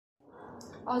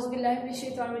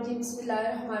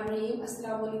Bismillahirrahmanirrahim.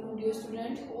 Assalamu alaikum dear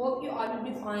student. Hope you all will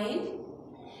be fine.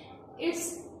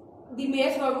 It's the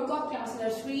math workbook of class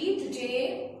nursery.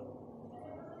 Today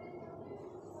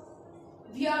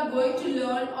we are going to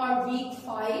learn our week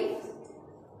 5.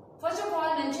 First of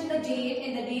all, mention the date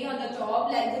and the day on the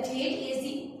top. Like the date is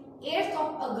the 8th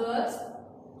of August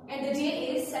and the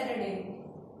day is Saturday.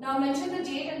 Now mention the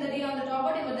date and the day on the top,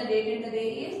 whatever the date and the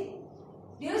day is.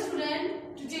 Dear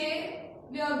student, today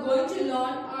we are going to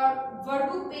learn our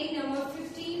workbook page number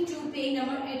 15 to page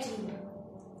number 18.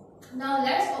 Now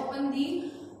let's open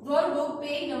the workbook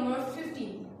page number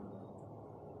 15.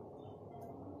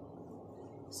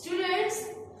 Students,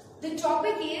 the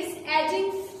topic is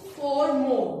adding 4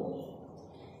 more.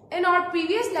 In our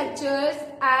previous lectures,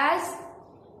 as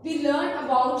we learned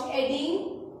about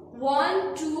adding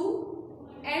 1, 2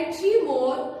 and 3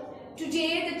 more,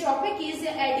 today the topic is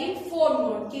adding 4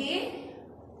 more. Okay?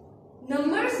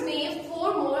 Numbers में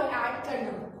 4 more add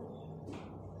करना.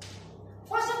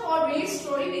 First of all, read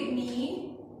story with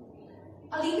me.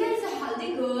 Alina is a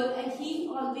healthy girl and he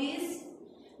always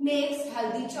makes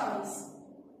healthy choice.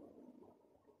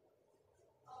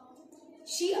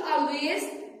 She always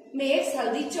makes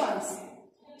healthy choice.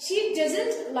 She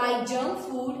doesn't like junk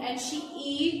food and she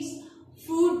eats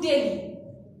fruit daily.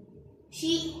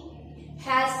 She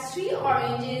has 3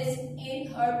 oranges in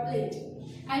her plate.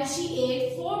 And she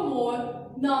ate 4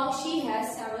 more. Now she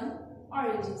has 7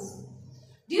 oranges.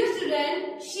 Dear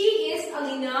student, she is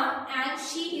Alina and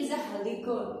she is a healthy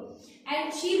girl.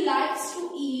 And she likes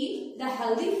to eat the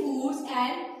healthy foods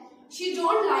and she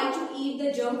don't like to eat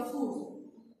the junk food.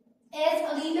 As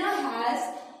Alina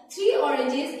has 3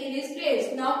 oranges in his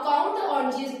plate. Now count the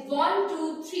oranges. 1,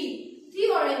 2, 3.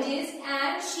 3 oranges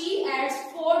and she adds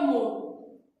 4 more.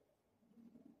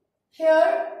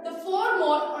 Here, the 4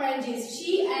 more oranges.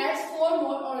 She adds 4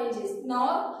 more oranges.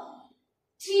 Now,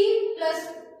 3 plus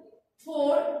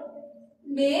 4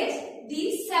 makes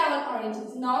these 7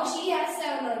 oranges. Now, she has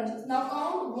 7 oranges. Now,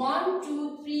 count 1,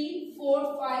 2, 3,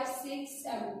 4, 5, 6,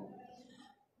 7.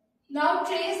 Now,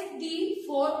 trace the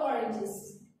 4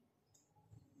 oranges.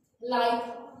 Like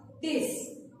this.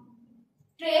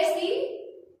 Trace the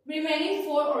remaining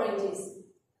 4 oranges.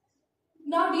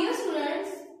 Now, dear students,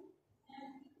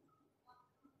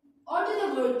 on to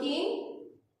the working.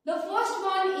 The first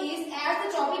one is, as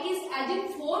the topic is adding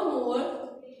 4 more,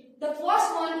 the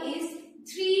first one is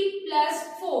 3 plus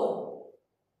 4.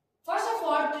 First of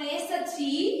all, trace the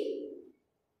 3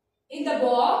 in the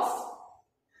box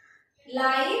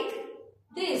like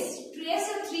this. Trace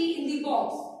the 3 in the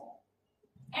box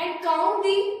and count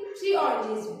the 3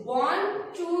 oranges.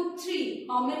 1, 2, 3.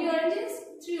 How many oranges?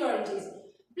 3 oranges.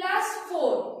 Plus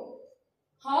 4.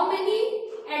 How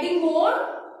many? Adding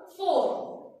more?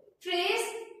 4. Trace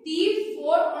the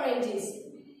 4 oranges.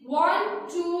 1,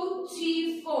 2,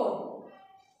 3, 4.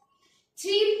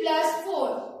 3 plus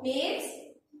 4 makes,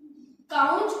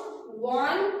 count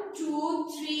 1, 2,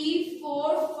 3,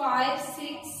 4, 5,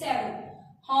 6, 7.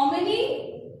 How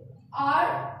many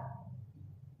are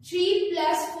 3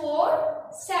 plus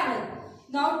 4? 7.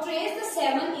 Now trace the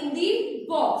 7 in the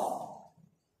box.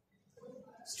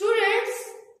 Students,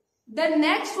 the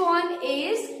next one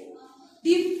is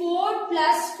the 4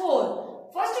 plus 4.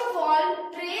 First of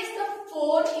all, trace the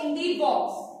 4 in the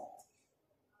box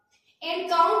and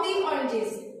count the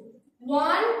oranges.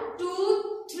 1,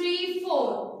 2, 3,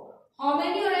 4. How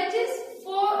many oranges?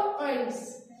 4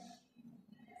 oranges.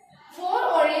 4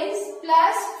 oranges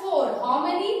plus 4. How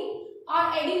many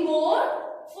are adding more?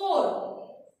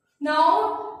 4.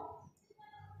 Now,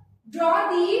 draw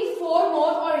the 4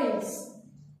 more oranges.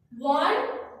 1,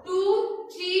 2,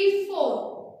 3, 4.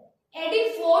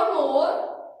 Adding 4 more,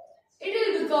 it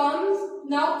will become,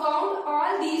 now count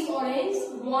all these oranges.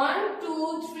 1,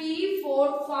 2, 3,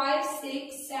 4, 5,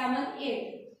 6, 7,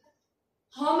 8.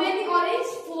 How many oranges?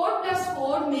 4 plus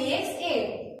 4 makes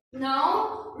 8.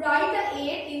 Now write the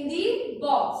 8 in the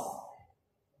box.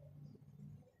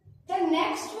 The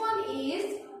next one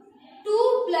is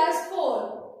 2 plus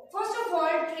 4. First of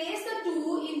all, trace the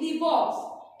 2 in the box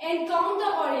and count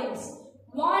the oranges.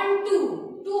 1, 2.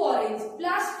 2 oranges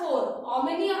plus 4. How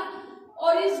many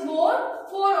oranges more?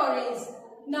 4 oranges.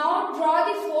 Now draw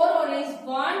the 4 oranges.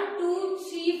 1, 2,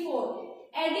 3, 4.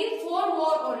 Adding 4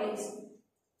 more oranges.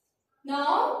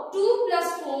 Now 2 plus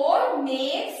 4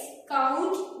 makes,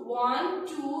 count 1,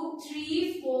 2,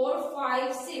 3, 4,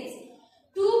 5, 6.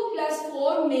 2 plus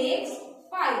 4 makes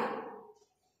 5.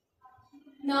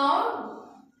 Now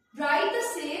write the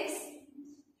 6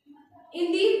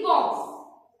 in the box.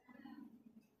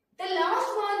 The last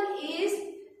one is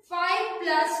 5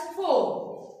 plus 4.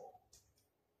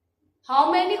 How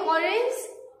many orange?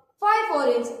 5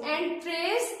 orange. And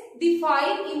trace the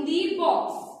 5 in the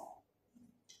box.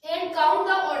 And count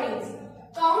the orange.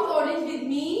 Count orange with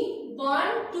me.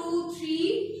 1, 2,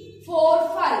 3, 4,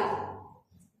 5.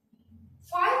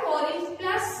 5 orange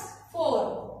plus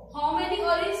 4. How many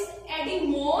orange?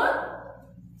 Adding more.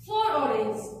 4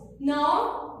 orange.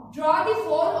 Now draw the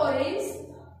 4 orange.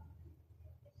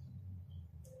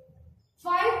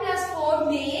 5 plus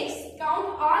 4 makes, count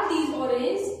all these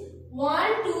orange.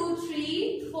 1, 2,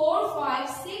 3, 4, 5,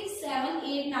 6, 7,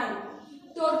 8, 9.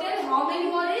 Total how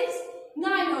many orange?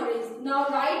 9 orange. Now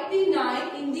write the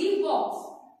 9 in the box.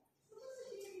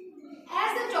 As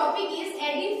the topic is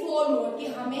adding 4 more, कि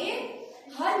हमें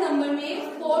हर number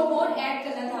में 4 more add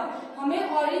करना था. हमें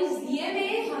orange दिए हुए,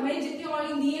 हमें जितने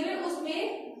ऑरेंज दिए हुए उसमें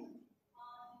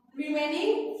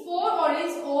रिमेनिंग 4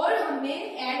 ऑरेंज और हमें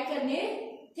ऐड करने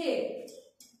थे.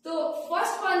 तो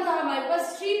फर्स्ट वन था हमारे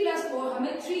पास 3 plus 4,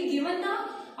 हमें 3 गिवन था,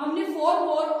 हमने 4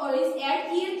 more ऑरेंज ऐड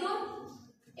किए तो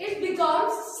it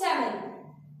becomes 7.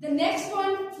 The next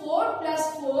one 4 plus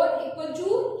 4 equal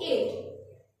to 8.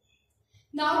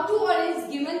 Now 2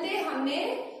 orange given थे, हमने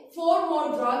 4 more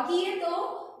draw किए तो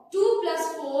 2 plus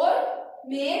 4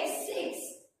 makes 6.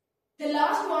 The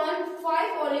last one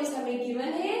 5 orange हमें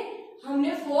given है,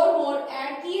 हमने 4 more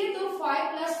add किए तो 5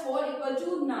 plus 4 equal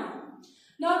to 9.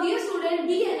 Now dear student,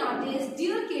 be an artist.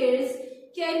 Dear kids,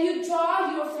 can you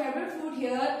draw your favorite fruit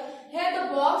here? Here the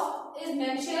box is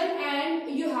mentioned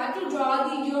and you have to draw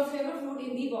your favorite fruit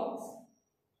in the box.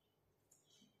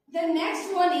 The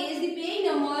next one is the page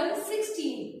number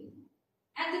 16.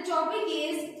 And the topic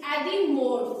is adding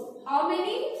more. How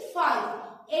many? 5.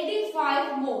 Adding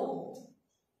 5 more.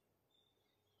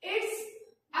 It's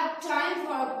a time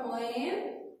for a poem.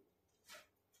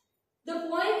 The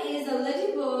poem is a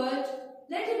ladybird.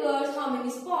 Ladybird, how many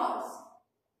spots?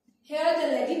 Here the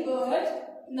ladybird.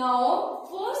 Now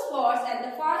 4 spots and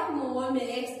the 5 more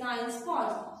makes 9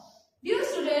 spots. Dear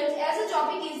students, as the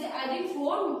topic is adding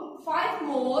 5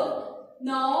 more,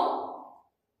 now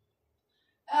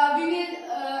we will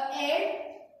add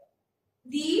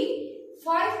the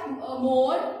 5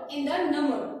 more in the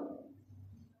number.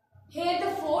 Here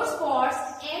the 4 spots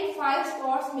and 5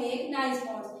 spots make 9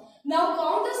 spots. Now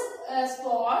count the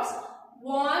spots.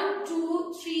 1,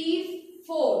 2, 3,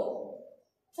 4.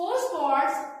 4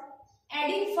 spots,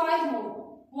 adding 5 more.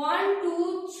 1,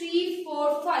 2, 3,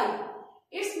 4, 5.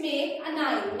 It's make a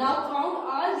 9. Now count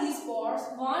all these spots.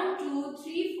 1, 2,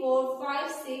 3, 4,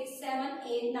 5, 6, 7,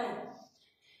 8, 9.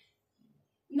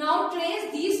 Now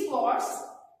trace these spots.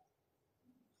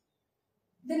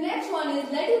 The next one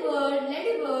is ladybird.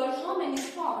 Ladybird, how many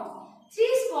spots?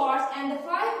 3 spots and the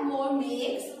 5 more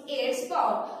makes 8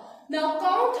 spots. Now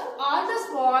count all the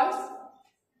spots.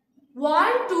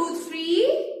 1, 2, 3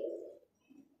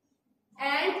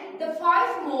 and the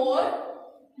 5 more.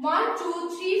 1,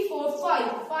 2, 3, 4,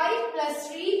 5. 5 plus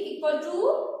 3 equal to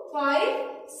 5,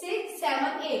 6,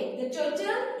 7, 8. The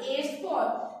total 8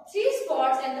 spots. 3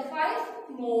 spots and the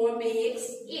 5 more makes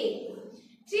 8.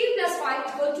 3 plus 5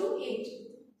 equal to 8.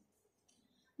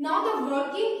 Now the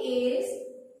working is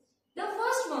the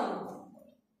first one.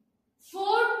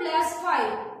 4 plus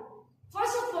 5.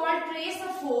 First of all, trace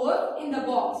the 4 in the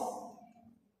box.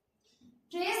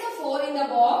 Trace the 4 in the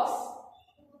box.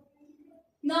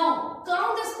 Now,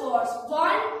 count the spots.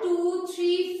 1, 2,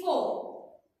 3, 4.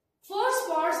 4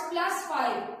 spots plus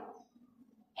 5.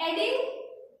 Adding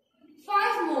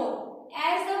 5 more.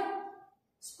 As the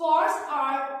spots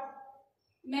are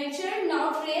mentioned,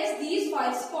 now trace these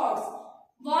 5 spots.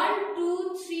 1,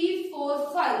 2, 3,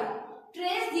 4, 5.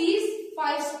 Trace these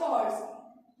 5 spots.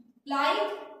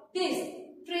 Like this.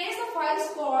 Trace the 5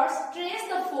 spots, trace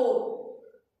the 4.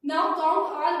 Now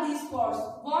count all these spots.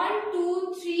 1,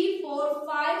 2, 3, 4,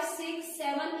 5, 6,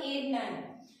 7, 8, 9.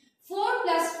 4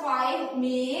 plus 5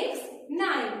 makes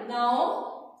 9. Now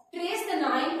trace the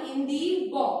 9 in the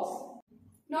box.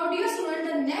 Now dear student,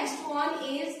 the next one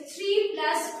is 3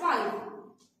 plus 5.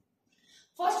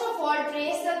 First of all,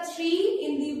 trace the 3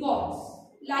 in the box.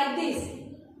 Like this.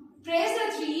 Trace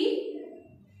the 3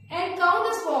 and count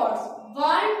the spots.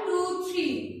 1, 2,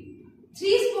 3.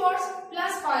 3 spots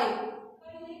plus 5.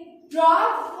 Draw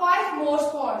 5 more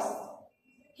spots.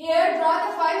 Here draw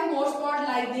the 5 more spots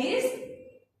like this.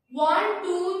 1,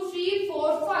 2, 3,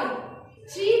 4, 5.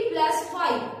 3 plus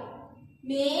 5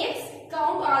 makes,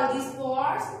 count all these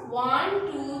spots.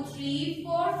 1, 2, 3,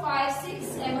 4, 5, 6,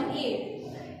 7,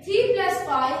 8. 3 plus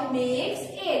 5 makes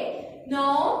 8.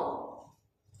 Now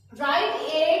write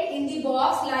 8 in the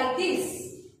box like this.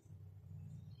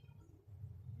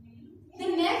 The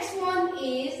next one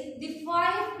is the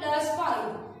 5 plus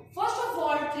 5. First of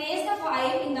all, trace the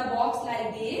 5 in the box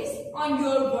like this on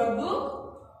your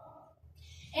workbook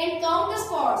and count the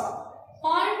spots.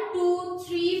 1, 2,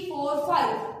 3, 4,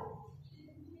 5.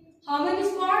 How many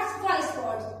spots? 5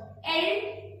 spots. And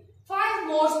 5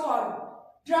 more spots.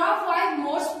 Draw 5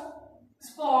 more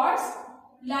spots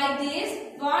like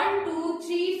this. 1, 2,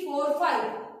 3, 4,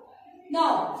 5.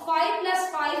 Now 5 plus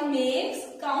 5 makes,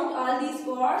 count all these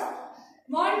spots.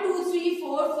 1, 2, 3,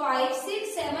 4, 5,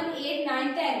 6, 7, 8,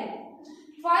 9, 10.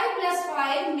 5 plus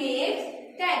 5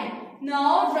 makes 10.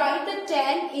 Now write the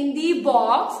 10 in the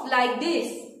box like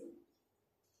this.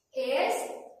 Is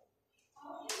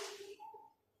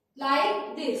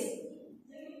like this.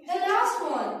 The last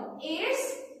one is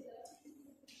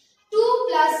 2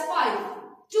 plus 5.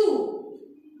 2.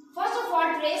 First of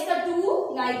all, trace the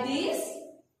 2 like this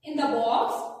in the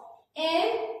box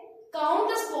and count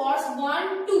the spots.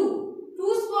 1, 2.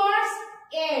 2 spots,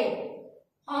 add.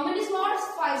 How many spots?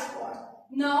 5 spots.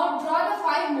 Now draw the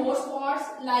 5 more spots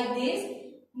like this.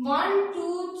 1,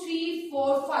 2, 3,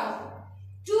 4, 5.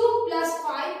 2 plus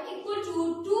 5 equal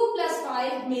to 2 plus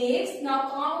 5 makes. Now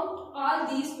count all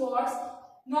these spots.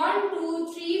 1,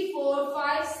 2, 3, 4,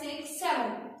 5, 6,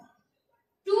 7.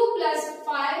 2 plus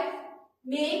 5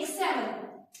 makes 7.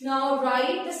 Now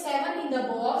write the 7 in the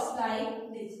box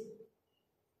like this.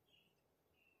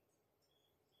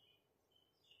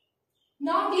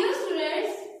 Now dear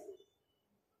students,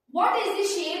 what is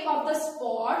the shape of the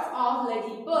spots of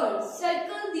ladybird?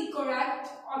 Circle the correct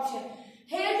option.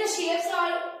 Here the shapes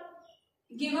are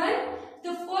given.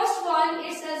 The first one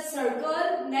is a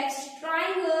circle, next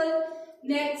triangle,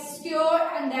 next square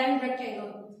and then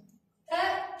rectangle.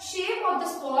 The shape of the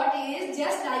spot is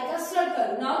just like a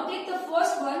circle. Now take the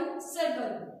first one,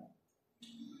 circle.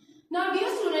 Now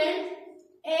dear student,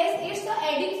 as it's the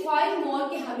adding 5 more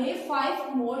कि हमें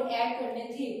 5 more add करने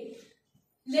थे.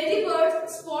 Ladybird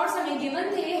spots हमें given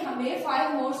थे, हमें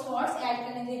 5 more spots add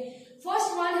करने थे.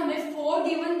 First one हमें 4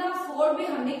 given था, 4 में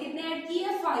हमने कितने add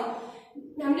किए? 5.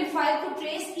 हमने 5 को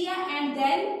trace किया and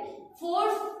then 4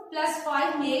 plus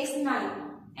 5 makes 9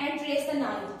 and trace the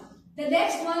 9. The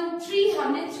next one 3,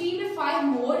 हमने 3 में 5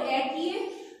 more add किए,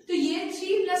 तो ये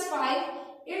 3 plus 5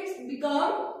 it's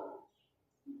become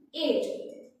 8.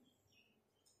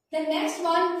 The next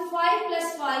one 5 plus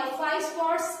 5, 5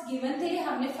 spots given थे,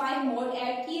 हमने 5 more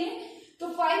add किए, तो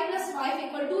 5 plus 5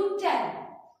 equal to 10.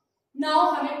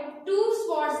 Now हमें 2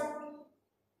 spots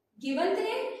given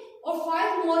थे और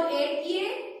 5 more add किए,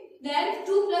 then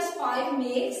 2 plus 5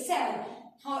 makes 7.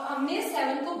 हमने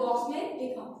 7 को box में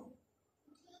लिखा.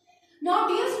 Now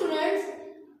dear students,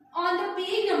 on the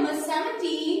page number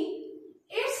 17,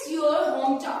 it's your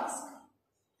home task.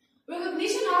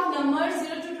 Recognition of numbers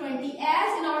 0 to 20.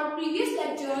 As in our previous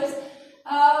lectures,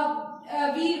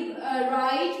 we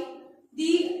write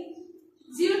the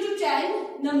 0 to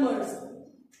 10 numbers.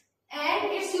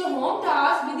 And it's your home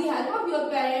task with the help of your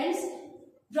parents.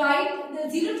 Write the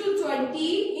 0 to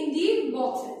 20 in the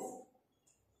boxes.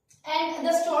 And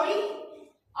the story,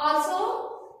 also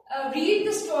read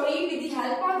the story with the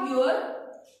help of your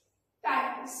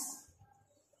parents.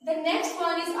 The next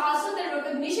one is also the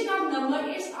recognition of number.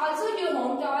 It's also your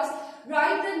home task.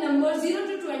 Write the number 0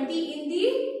 to 20 in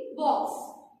the box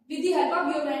with the help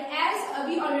of your parents. As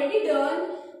we already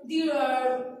done the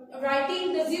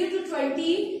writing the 0 to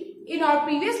 20 in our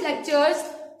previous lectures,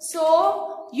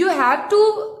 so you have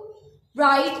to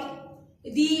write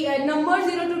the number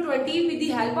 0 to 20 with the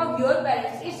help of your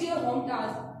parents. It's your home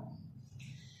task.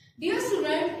 Dear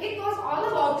student, it was all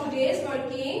about today's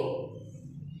working.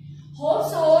 Hope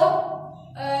so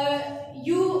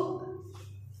you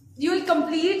will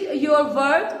complete your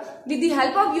work with the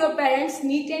help of your parents.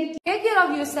 Neat and take care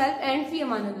of yourself and fi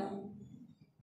amanullah.